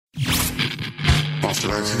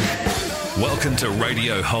Welcome to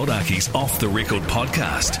Radio Holdaki's Off the Record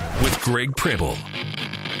podcast with Greg Preble.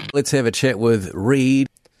 Let's have a chat with Reid.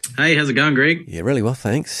 Hey, how's it going, Greg? Yeah, really well,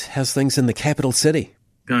 thanks. How's things in the capital city?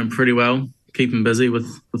 Going pretty well. Keeping busy with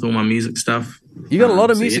all my music stuff. You got a lot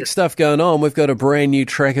of music stuff going on. We've got a brand new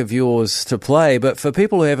track of yours to play, but for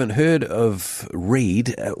people who haven't heard of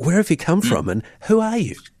Reid, where have you come from and who are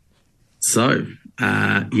you? So,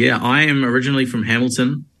 I am originally from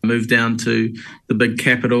Hamilton. I moved down to the big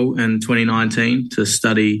capital in 2019 to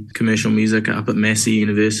study commercial music up at Massey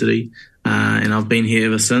University. And I've been here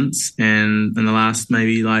ever since. And in the last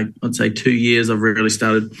I'd say 2 years, I've really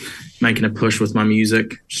started making a push with my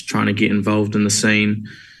music, just trying to get involved in the scene,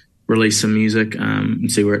 release some music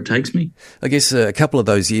and see where it takes me. I guess a couple of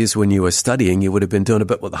those years when you were studying, you would have been doing a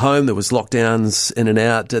bit with home. There was lockdowns in and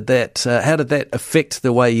out. How did that affect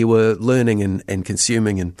the way you were learning and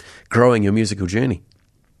consuming and growing your musical journey?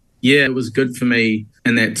 Yeah, it was good for me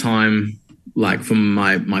in that time. Like for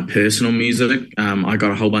my personal music, I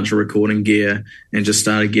got a whole bunch of recording gear and just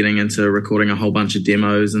started getting into recording a whole bunch of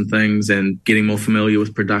demos and things and getting more familiar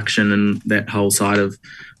with production and that whole side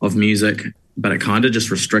of music. But it kind of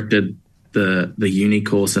just restricted the uni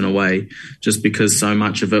course in a way, just because so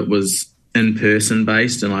much of it was in-person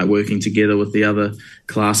based and like working together with the other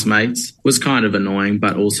classmates was kind of annoying,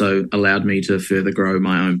 but also allowed me to further grow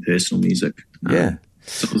my own personal music.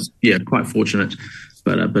 So it was, quite fortunate,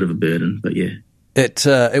 but a bit of a burden, but yeah.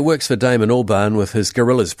 It works for Damon Albarn with his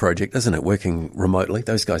Gorillaz project, isn't it? Working remotely.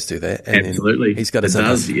 Those guys do that. And absolutely. He's got his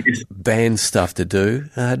own band stuff to do.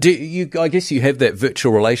 I guess you have that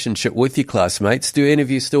virtual relationship with your classmates. Do any of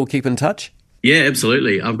you still keep in touch? Yeah,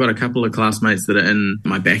 absolutely. I've got a couple of classmates that are in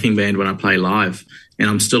my backing band when I play live, and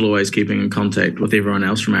I'm still always keeping in contact with everyone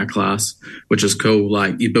else from our class, which is cool.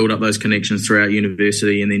 Like you build up those connections throughout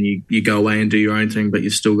university and then you go away and do your own thing, but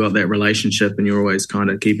you've still got that relationship and you're always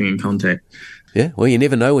kind of keeping in contact. Yeah, well, you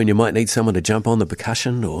never know when you might need someone to jump on the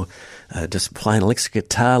percussion or just play an electric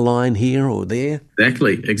guitar line here or there.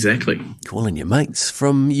 Exactly. Calling your mates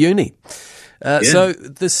from uni. So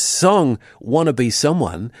this song, Wanna Be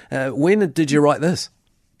Someone, when did you write this?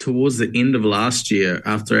 Towards the end of last year,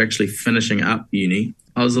 after actually finishing up uni,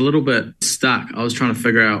 I was a little bit stuck. I was trying to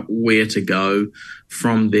figure out where to go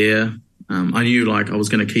from there. I knew I was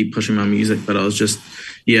going to keep pushing my music, but I was just,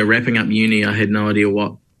 wrapping up uni. I had no idea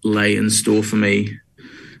what lay in store for me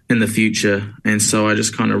in the future. And so I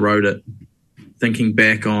just kind of wrote it, thinking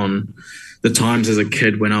back on the times as a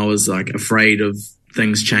kid when I was afraid of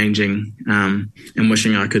things changing and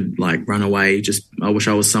wishing I could run away. Just I wish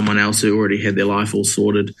I was someone else who already had their life all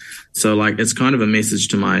sorted. So it's kind of a message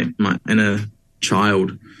to my inner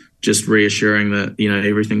child, just reassuring that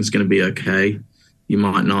everything's going to be okay. You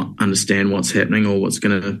might not understand what's happening or what's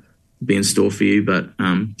going to be in store for you, but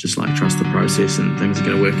just trust the process and things are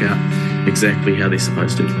going to work out exactly how they're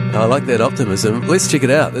supposed to. I like that optimism. Let's check it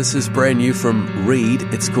out. This is brand new from Reid.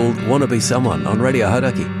 It's called Wanna Be Someone on Radio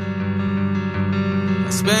Hodaki.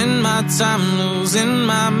 Spend my time losing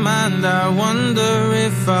my mind. I wonder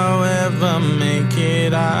if I'll ever make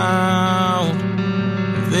it out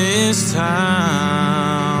this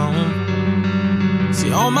town.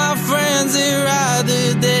 See all my friends, they're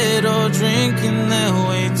either dead or drinking their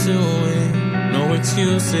way to it. No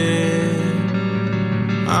excuses,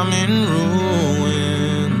 I'm in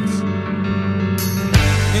ruins.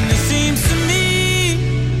 And it seems to me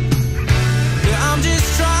that I'm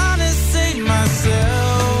just trying to save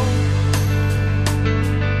myself.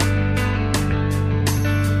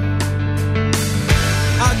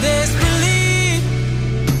 I desperately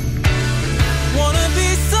wanna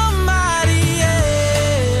be somebody else.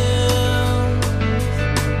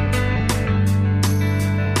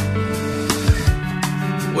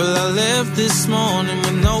 Well, I left this morning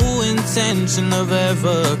with no intention of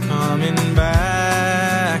ever coming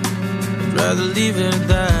back. I'd rather leave it at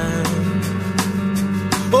that.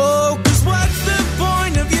 Oh, 'cause what's the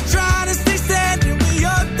point of you trying to stay standing when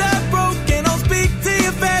you're that broken? I'll speak to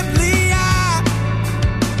your family. I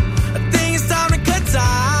think it's time to cut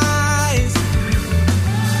ties.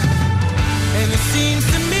 And it seems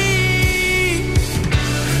to me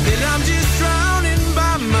that I'm just drowning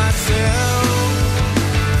by myself.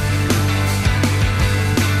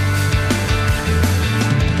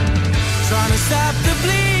 Trying to stop the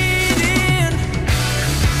bleeding.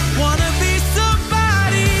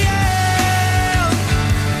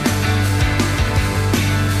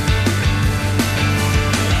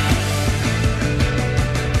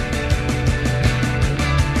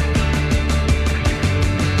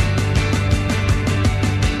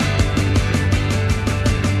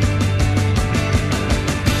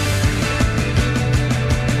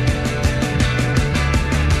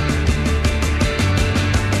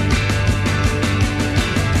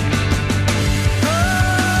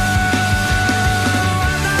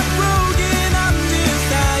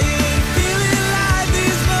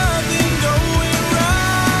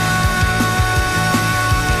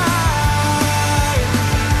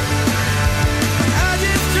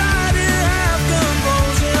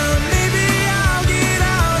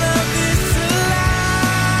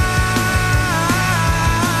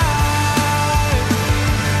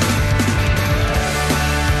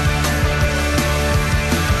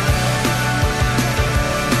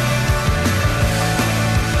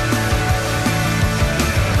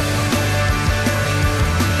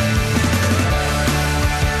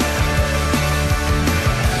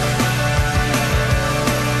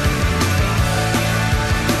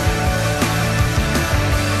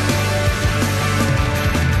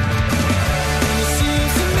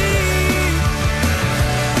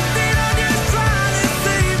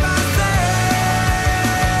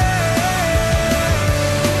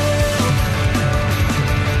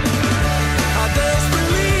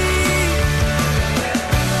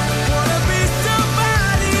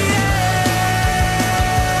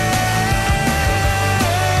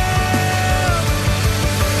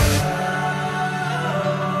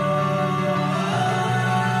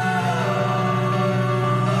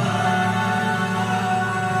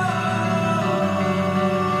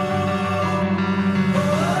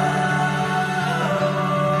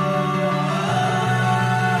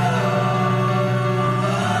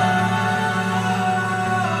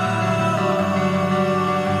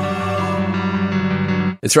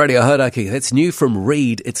 It's Radio Hodaki. That's new from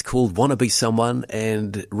Reid. It's called Wanna Be Someone,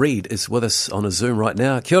 and Reid is with us on a Zoom right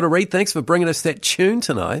now. Kia ora, Reid. Thanks for bringing us that tune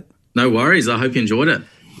tonight. No worries. I hope you enjoyed it.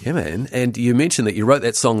 Yeah, man. And you mentioned that you wrote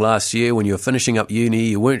that song last year when you were finishing up uni.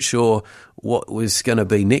 You weren't sure what was going to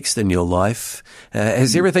be next in your life.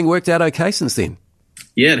 Has everything worked out okay since then?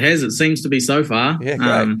 Yeah, it has. It seems to be so far. Yeah,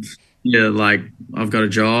 great. Like I've got a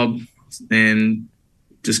job and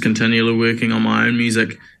just continually working on my own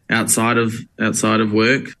music outside of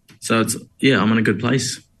work. So I'm in a good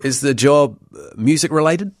place. Is the job music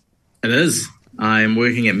related? It is. I am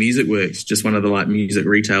working at Music Works, just one of the music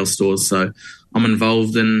retail stores. So I'm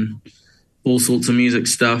involved in all sorts of music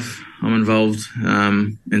stuff. I'm involved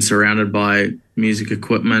and surrounded by music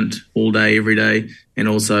equipment all day, every day. And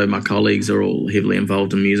also my colleagues are all heavily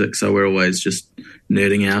involved in music. So we're always just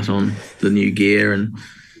nerding out on the new gear and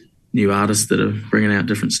new artists that are bringing out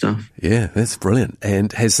different stuff. Yeah, that's brilliant.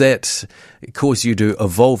 And has that caused you to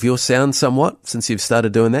evolve your sound somewhat since you've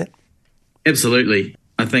started doing that? Absolutely.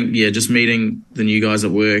 I think, just meeting the new guys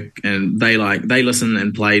at work, and they listen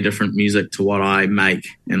and play different music to what I make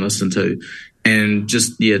and listen to, and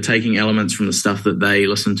just, taking elements from the stuff that they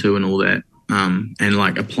listen to and all that,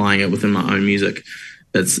 and applying it within my own music.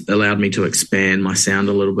 It's allowed me to expand my sound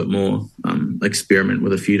a little bit more, experiment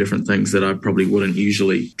with a few different things that I probably wouldn't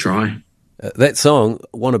usually try. That song,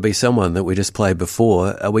 Wanna Be Someone, that we just played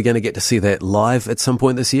before, are we going to get to see that live at some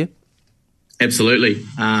point this year? Absolutely.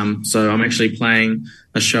 So I'm actually playing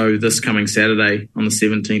a show this coming Saturday on the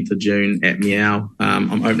 17th of June at Meow.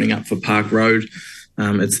 I'm opening up for Park Road.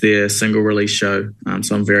 It's their single release show.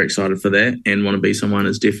 So I'm very excited for that. And Wanna Be Someone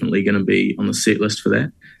is definitely going to be on the set list for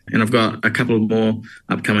that. And I've got a couple of more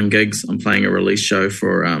upcoming gigs. I'm playing a release show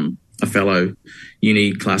for a fellow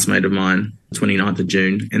uni classmate of mine, 29th of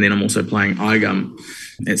June. And then I'm also playing iGum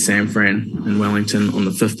at San Fran in Wellington on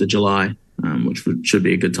the 5th of July, which should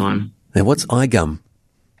be a good time. Now, what's iGum?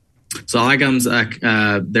 So iGum's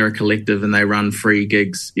they're a collective and they run free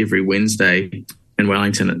gigs every Wednesday in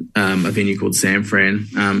Wellington at a venue called San Fran.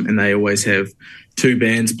 And they always have two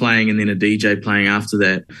bands playing and then a DJ playing after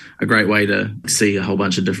that. A great way to see a whole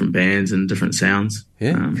bunch of different bands and different sounds.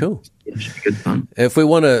 Yeah, cool. It should be good fun. If we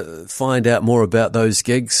want to find out more about those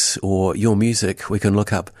gigs or your music, we can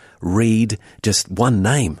look up Reid, just one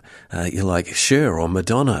name. You're like Cher or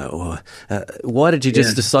Madonna. Or why did you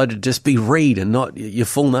just decide to just be Reid and not your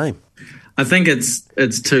full name? I think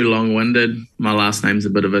it's too long-winded. My last name's a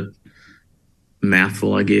bit of a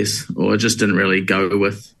mouthful, I guess, or it just didn't really go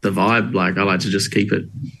with the vibe. I like to just keep it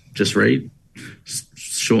just Reid,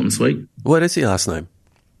 short and sweet. What is your last name?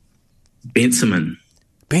 Bensimon.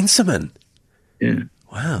 Bensimon? Yeah.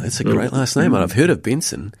 Wow, that's a great last name. I've heard of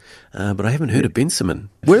Benson, but I haven't heard of Bensimon.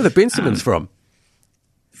 Where are the Bensimons from?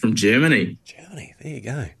 From Germany. Germany, there you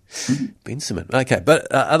go. Bensimon. Okay,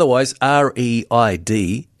 but otherwise,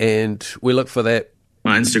 R-E-I-D, and we look for that.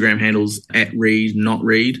 My Instagram handle's at Reid, not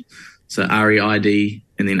Reid. So R-E-I-D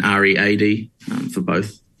and then R-E-A-D for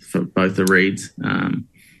both the Reids.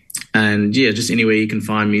 And just anywhere you can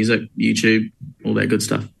find music, YouTube, all that good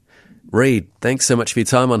stuff. Reid, thanks so much for your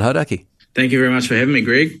time on Hodaki. Thank you very much for having me,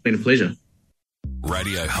 Greg. Been a pleasure.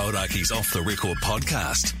 Radio Hodaki's Off the Record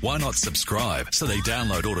podcast. Why not subscribe so they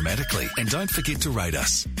download automatically? And don't forget to rate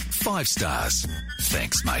us 5 stars.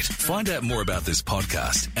 Thanks, mate. Find out more about this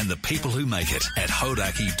podcast and the people who make it at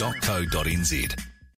hodaki.co.nz.